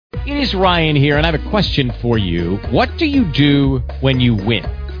It is Ryan here, and I have a question for you. What do you do when you win?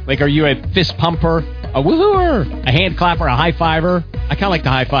 Like, are you a fist pumper, a woohooer, a hand clapper, a high fiver? I kind of like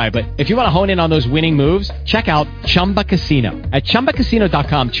the high five, but if you want to hone in on those winning moves, check out Chumba Casino. At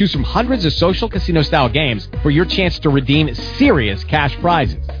ChumbaCasino.com, choose from hundreds of social casino-style games for your chance to redeem serious cash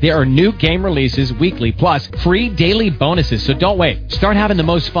prizes. There are new game releases weekly, plus free daily bonuses, so don't wait. Start having the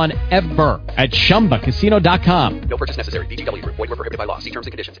most fun ever at ChumbaCasino.com. No purchase necessary. VGW. Void where prohibited by law. See terms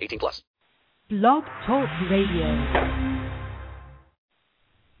and conditions. 18+. Blog Talk Radio.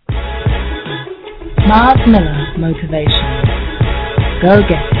 Myles Miller, Motivation. Go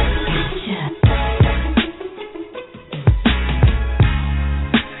get it.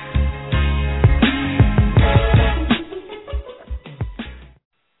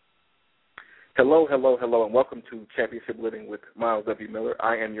 Hello, and welcome to Championship Living with Myles W. Miller.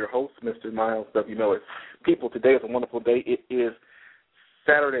 I am your host, Mr. Myles W. Miller. People, today is a wonderful day. It is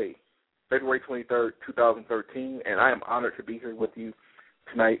Saturday, February 23rd, 2013, and I am honored to be here with you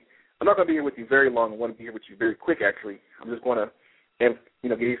tonight. I'm not going to be here with you very long. I want to be here with you very quick, actually. I'm just going to,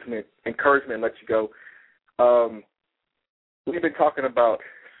 give you some encouragement and let you go. We've been talking about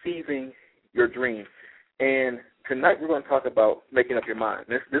seizing your dreams, and tonight we're going to talk about making up your mind.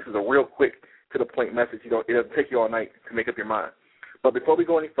 This is a real quick, to-the-point message. It doesn't take you all night to make up your mind. But before we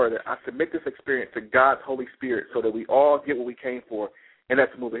go any further, I submit this experience to God's Holy Spirit so that we all get what we came for, and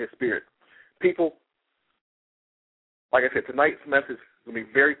that's the move of His Spirit. People, like I said, tonight's message is going to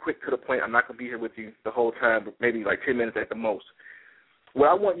be very quick to the point. I'm not going to be here with you the whole time, but maybe like 10 minutes at the most. What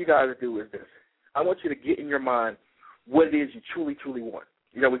I want you guys to do is this. I want you to get in your mind what it is you truly, truly want.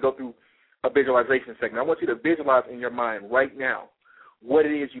 We go through a visualization segment. I want you to visualize in your mind right now what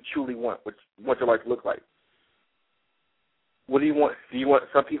it is you truly want, what your life to look like. What do you want? Do you want,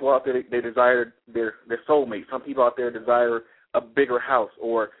 some people out there, they desire their soulmate. Some people out there desire a bigger house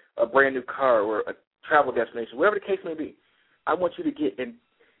or a brand new car or a travel destination, whatever the case may be. I want you to get in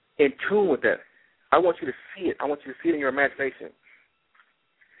tune with that. I want you to see it. I want you to see it in your imagination.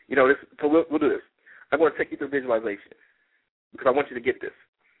 So we'll do this. I'm going to take you through visualization because I want you to get this.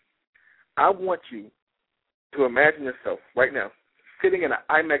 I want you to imagine yourself right now sitting in an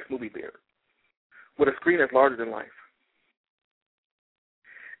IMAX movie theater with a screen that's larger than life.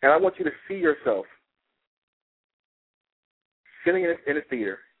 And I want you to see yourself sitting in a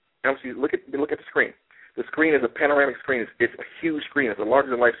theater, and I want you to look at the screen. The screen is a panoramic screen. It's a huge screen. It's a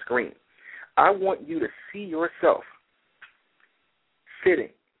larger-than-life screen. I want you to see yourself sitting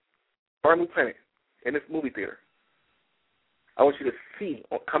on a new planet in this movie theater. I want you to see,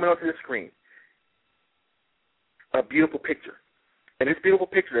 coming onto the screen, a beautiful picture. And this beautiful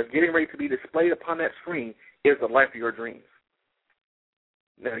picture that's getting ready to be displayed upon that screen is the life of your dreams.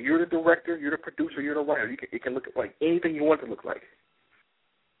 Now, you're the director, you're the producer, you're the writer. It can look like anything you want it to look like.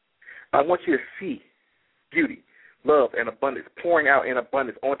 I want you to see beauty, love, and abundance pouring out in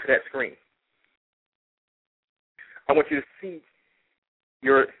abundance onto that screen. I want you to see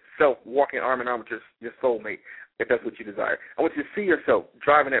yourself walking arm in arm with your soulmate, if that's what you desire. I want you to see yourself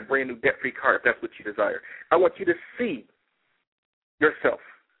driving that brand new debt-free car, if that's what you desire. I want you to see yourself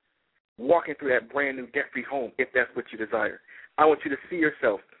walking through that brand new debt-free home, if that's what you desire. I want you to see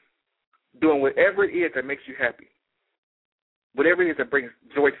yourself doing whatever it is that makes you happy, whatever it is that brings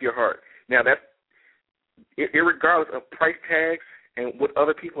joy to your heart. Now, that's irregardless of price tags and what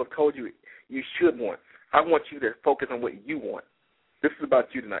other people have told you you should want. I want you to focus on what you want. This is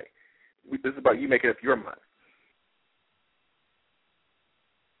about you tonight. This is about you making up your mind.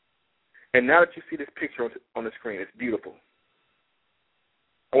 And now that you see this picture on the screen, it's beautiful.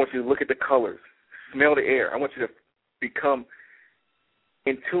 I want you to look at the colors, smell the air. I want you to become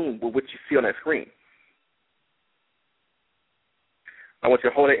in tune with what you see on that screen. I want you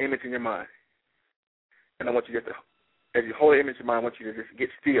to hold that image in your mind. And I want you to, as you hold the image in your mind, I want you to just get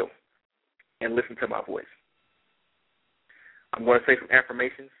still and listen to my voice. I'm going to say some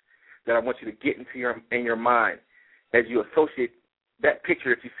affirmations that I want you to get into your mind as you associate that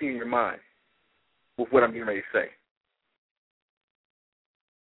picture that you see in your mind with what I'm getting ready to say.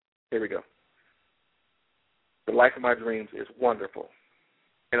 Here we go. The life of my dreams is wonderful,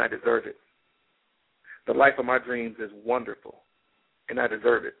 and I deserve it. The life of my dreams is wonderful, and I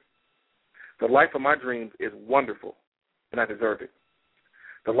deserve it. The life of my dreams is wonderful, and I deserve it.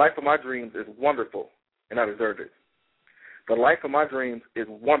 The life of my dreams is wonderful, and I deserve it. The life of my dreams is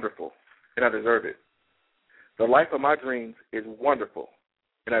wonderful, and I deserve it. The life of my dreams is wonderful,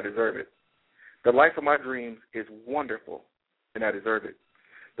 and I deserve it. The life of my dreams is wonderful, and I deserve it.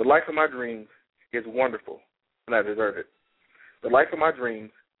 The life of my dreams is wonderful, and I deserve it. The life of my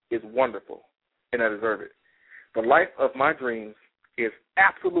dreams is wonderful, and I deserve it. The life of my dreams is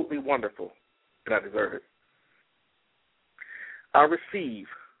absolutely wonderful, and I deserve it. I receive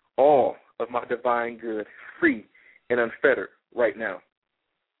all of my divine good free and unfettered right now.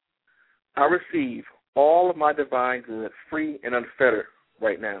 I receive all of my divine good free and unfettered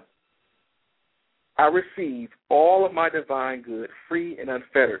right now. I receive all of my divine good free and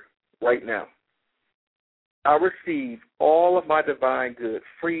unfettered right now. I receive all of my divine good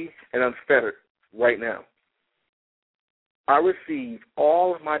free and unfettered right now. I receive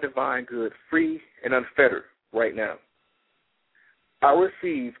all of my divine good free and unfettered right now. I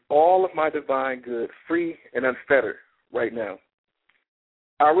receive all of my divine good free and unfettered right now.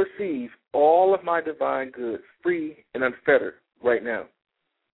 I receive all of my divine good free and unfettered right now.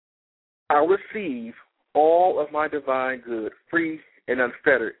 I receive all of my divine good free and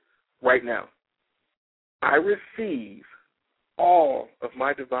unfettered right now. I receive all of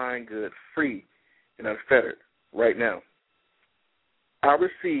my divine good free and unfettered right now. I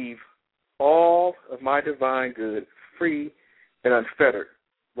receive all of my divine good free and unfettered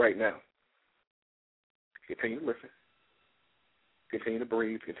right now. Continue to listen. Continue to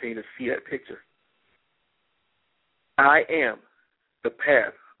breathe. Continue to see that picture. I am the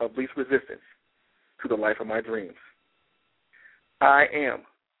path of least resistance to the life of my dreams. I am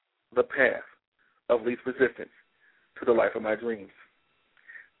the path of least resistance to the life of my dreams.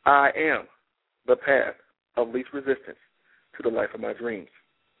 I am the path of least resistance to the life of my dreams.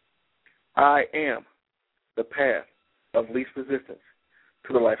 I am the path of least resistance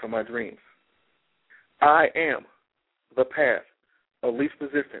to the life of my dreams. I am the path of least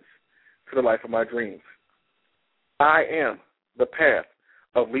resistance to the life of my dreams. I am the path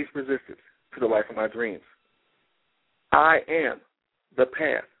of least resistance to the life of my dreams. I am the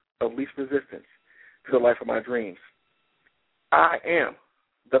path of least resistance to the life of my dreams. I am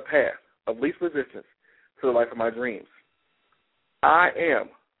the path of least resistance to the life of my dreams. I am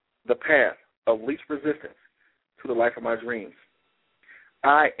the path of least resistance to the life of my dreams.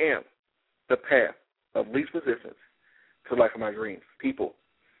 I am the path of least resistance to the life of my dreams. People,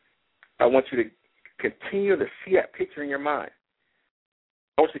 I want you to continue to see that picture in your mind.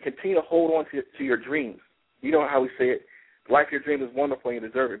 I want you to continue to hold on to your dreams. You know how we say it, life of your dream is wonderful and you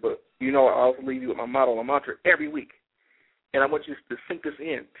deserve it, but you know I also leave you with my motto, my mantra every week. And I want you to sink this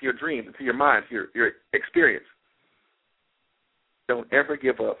in to your dreams, into your mind, to your experience. Don't ever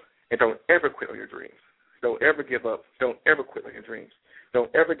give up and don't ever quit on your dreams. Don't ever give up. Don't ever quit on your dreams.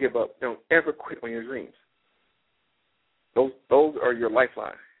 Don't ever give up. Don't ever quit on your dreams. Those are your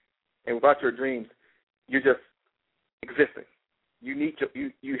lifeline. And without your dreams, you're just existing. You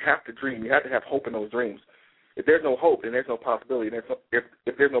have to dream. You have to have hope in those dreams. If there's no hope, then there's no possibility.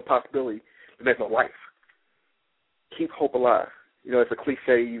 If there's no possibility, then there's no life. Keep hope alive. You know, it's a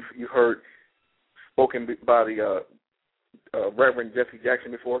cliche you've heard spoken by the Reverend Jesse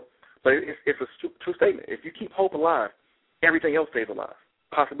Jackson before, but it's a true statement. If you keep hope alive, everything else stays alive.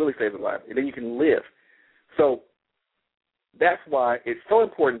 Possibility stays alive, and then you can live. So that's why it's so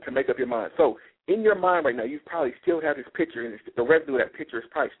important to make up your mind. So in your mind right now, you probably still have this picture, and the residue of that picture is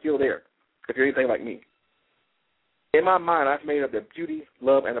probably still there if you're anything like me. In my mind, I've made up that beauty,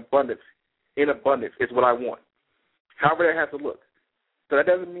 love, and abundance in abundance is what I want, however that has to look. So that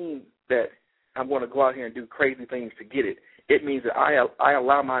doesn't mean that I'm going to go out here and do crazy things to get it. It means that I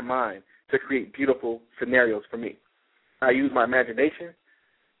allow my mind to create beautiful scenarios for me. I use my imagination,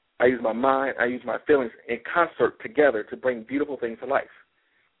 I use my mind, I use my feelings in concert together to bring beautiful things to life.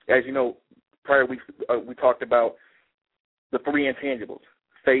 As you know, prior weeks we talked about the three intangibles: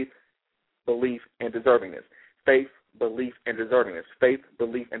 faith, belief, and deservingness. Faith, belief, and deservingness. Faith,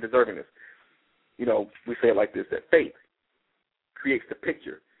 belief, and deservingness. You know, we say it like this, that faith creates the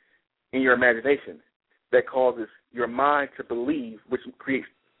picture in your imagination that causes your mind to believe, which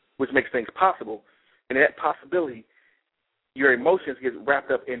makes things possible. And that possibility, your emotions get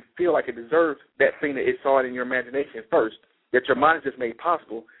wrapped up and feel like it deserves that thing that it saw it in your imagination first, that your mind has just made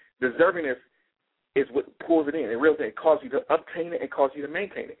possible. Deservingness is what pulls it in. It really it causes you to obtain it and causes you to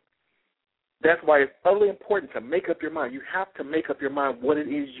maintain it. That's why it's utterly important to make up your mind. You have to make up your mind what it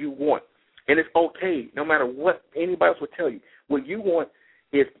is you want. And it's okay, no matter what anybody else would tell you. What you want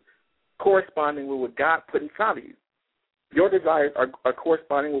is corresponding with what God put inside of you. Your desires are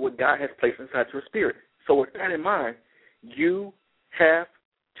corresponding with what God has placed inside your spirit. So with that in mind, you have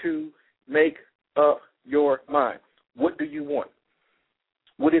to make up your mind. What do you want?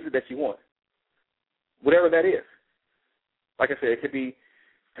 What is it that you want? Whatever that is. Like I said, it could be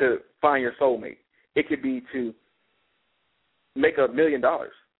to find your soulmate. It could be to make $1 million.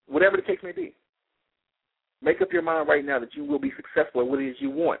 Whatever the case may be. Make up your mind right now that you will be successful at what it is you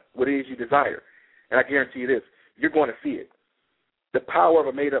want, what it is you desire. And I guarantee you this, you're going to see it. The power of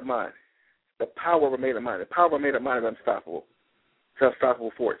a made-up mind. The power of a made-up mind. The power of a made-up mind is unstoppable. It's an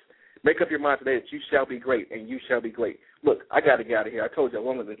unstoppable force. Make up your mind today that you shall be great, and you shall be great. Look, I got to get out of here. I told you I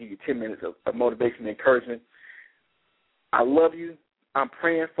wanted to give you 10 minutes of motivation and encouragement. I love you. I'm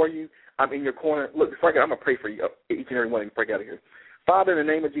praying for you. I'm in your corner. Look, before I get, I'm going to pray for you, each and every one of you, before I get out of here. Father, in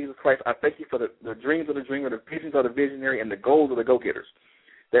the name of Jesus Christ, I thank you for the dreams of the dreamer, the visions of the visionary, and the goals of the go-getters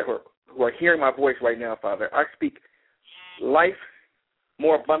that who are hearing my voice right now, Father. I speak life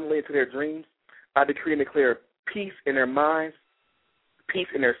more abundantly into their dreams. I decree and declare peace in their minds, peace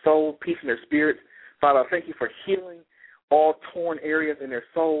in their soul, peace in their spirits. Father, I thank you for healing all torn areas in their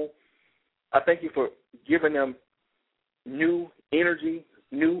soul. I thank you for giving them new energy,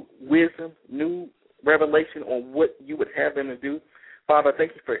 new wisdom, new revelation on what you would have them to do. Father, I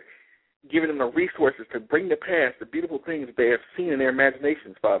thank you for giving them the resources to bring to pass the beautiful things that they have seen in their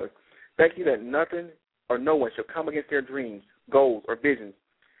imaginations, Father. Thank you that nothing or no one shall come against their dreams, goals, or visions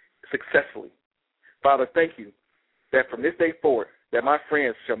successfully. Father, thank you that from this day forward, that my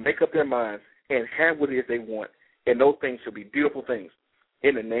friends shall make up their minds and have what it is they want, and those things shall be beautiful things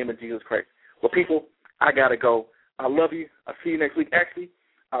in the name of Jesus Christ. Well, people, I got to go. I love you. I'll see you next week. Actually,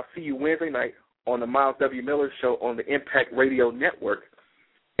 I'll see you Wednesday night on the Myles W. Miller Show on the Impact Radio Network,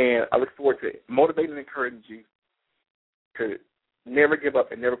 and I look forward to motivating and encouraging you to never give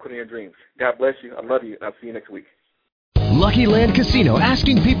up and never quit on your dreams. God bless you. I love you, and I'll see you next week. Lucky Land Casino,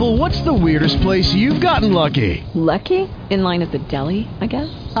 asking people, what's the weirdest place you've gotten lucky? Lucky? In line at the deli, I guess?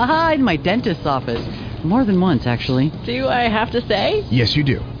 Aha, in my dentist's office. More than once, actually. Do I have to say? Yes, you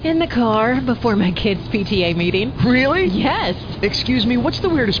do. In the car before my kids' PTA meeting. Really? Yes. Excuse me, what's the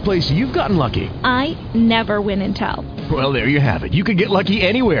weirdest place you've gotten lucky? I never win and tell. Well, there you have it. You can get lucky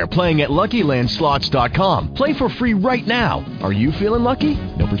anywhere, playing at LuckyLandSlots.com. Play for free right now. Are you feeling lucky?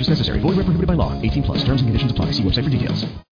 No purchase necessary. Void where prohibited by law. 18+. Terms and conditions apply. See website for details.